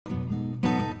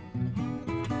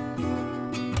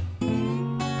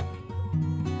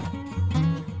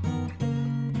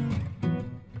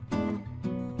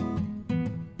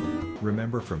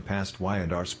remember from past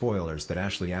Y&R spoilers that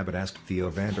Ashley Abbott asked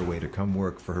Theo Vanderway to come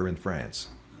work for her in France.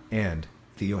 And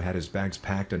Theo had his bags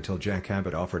packed until Jack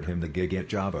Abbott offered him the gig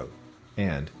at Abbott.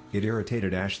 And it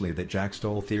irritated Ashley that Jack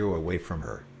stole Theo away from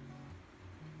her.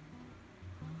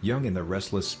 Young and the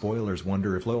Restless spoilers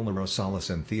wonder if Lola Rosales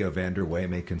and Theo Vanderway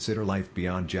may consider life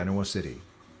beyond Genoa City.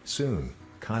 Soon,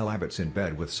 Kyle Abbott's in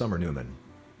bed with Summer Newman.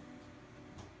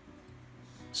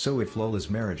 So if Lola's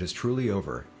marriage is truly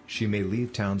over, she may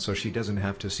leave town so she doesn't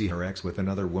have to see her ex with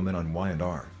another woman on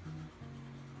Y&R.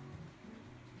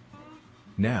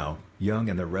 Now, Young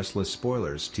and the Restless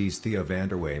spoilers tease Theo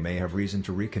Vanderway may have reason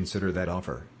to reconsider that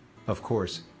offer. Of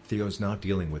course, Theo's not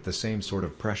dealing with the same sort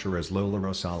of pressure as Lola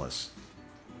Rosales,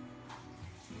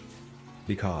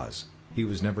 because he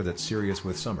was never that serious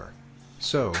with Summer.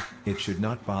 So, it should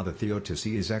not bother Theo to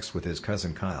see his ex with his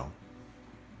cousin Kyle.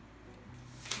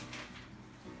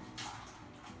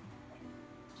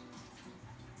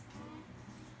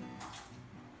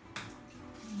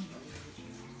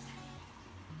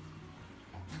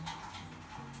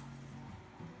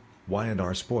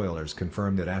 Y&R spoilers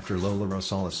confirm that after Lola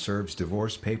Rosales serves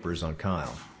divorce papers on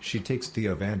Kyle, she takes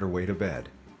Theo Vanderway to bed.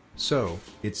 So,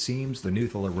 it seems the new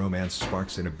thriller romance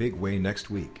sparks in a big way next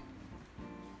week.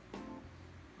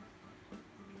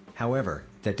 However,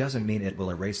 that doesn't mean it will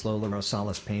erase Lola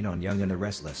Rosales' pain on Young and the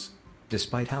Restless,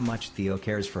 despite how much Theo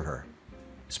cares for her.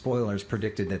 Spoilers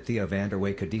predicted that Theo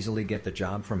Vanderway could easily get the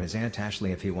job from his Aunt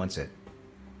Ashley if he wants it.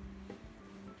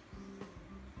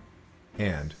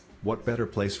 And what better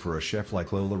place for a chef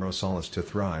like Lola Rosales to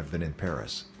thrive than in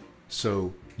Paris?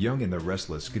 So, Young and the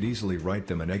Restless could easily write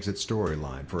them an exit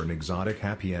storyline for an exotic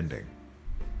happy ending.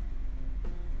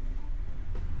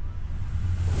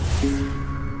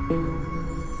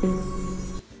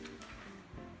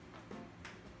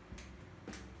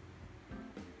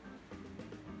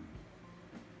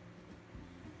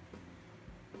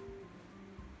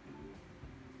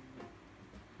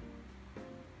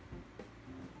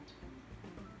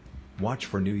 Watch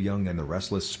for new Young and the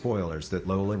Restless spoilers that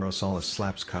Lola Rosales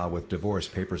slaps Kyle with divorce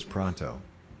papers pronto.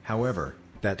 However,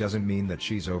 that doesn't mean that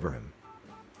she's over him.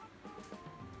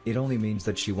 It only means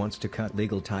that she wants to cut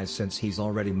legal ties since he's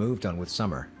already moved on with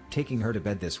Summer, taking her to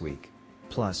bed this week.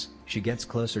 Plus, she gets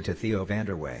closer to Theo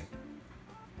Vanderway.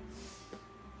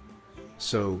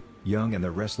 So, Young and the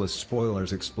Restless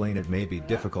spoilers explain it may be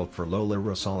difficult for Lola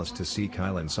Rosales to see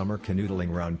Kyle and Summer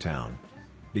canoodling around town.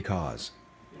 Because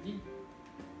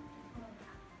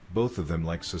both of them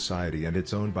like society and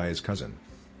it's owned by his cousin.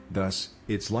 Thus,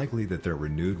 it's likely that their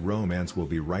renewed romance will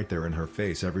be right there in her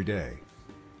face every day.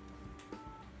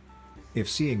 If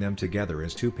seeing them together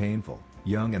is too painful,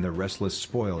 Young and the Restless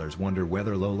spoilers wonder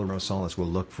whether Lola Rosales will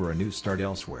look for a new start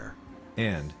elsewhere.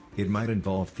 And it might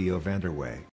involve Theo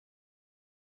Vanderway.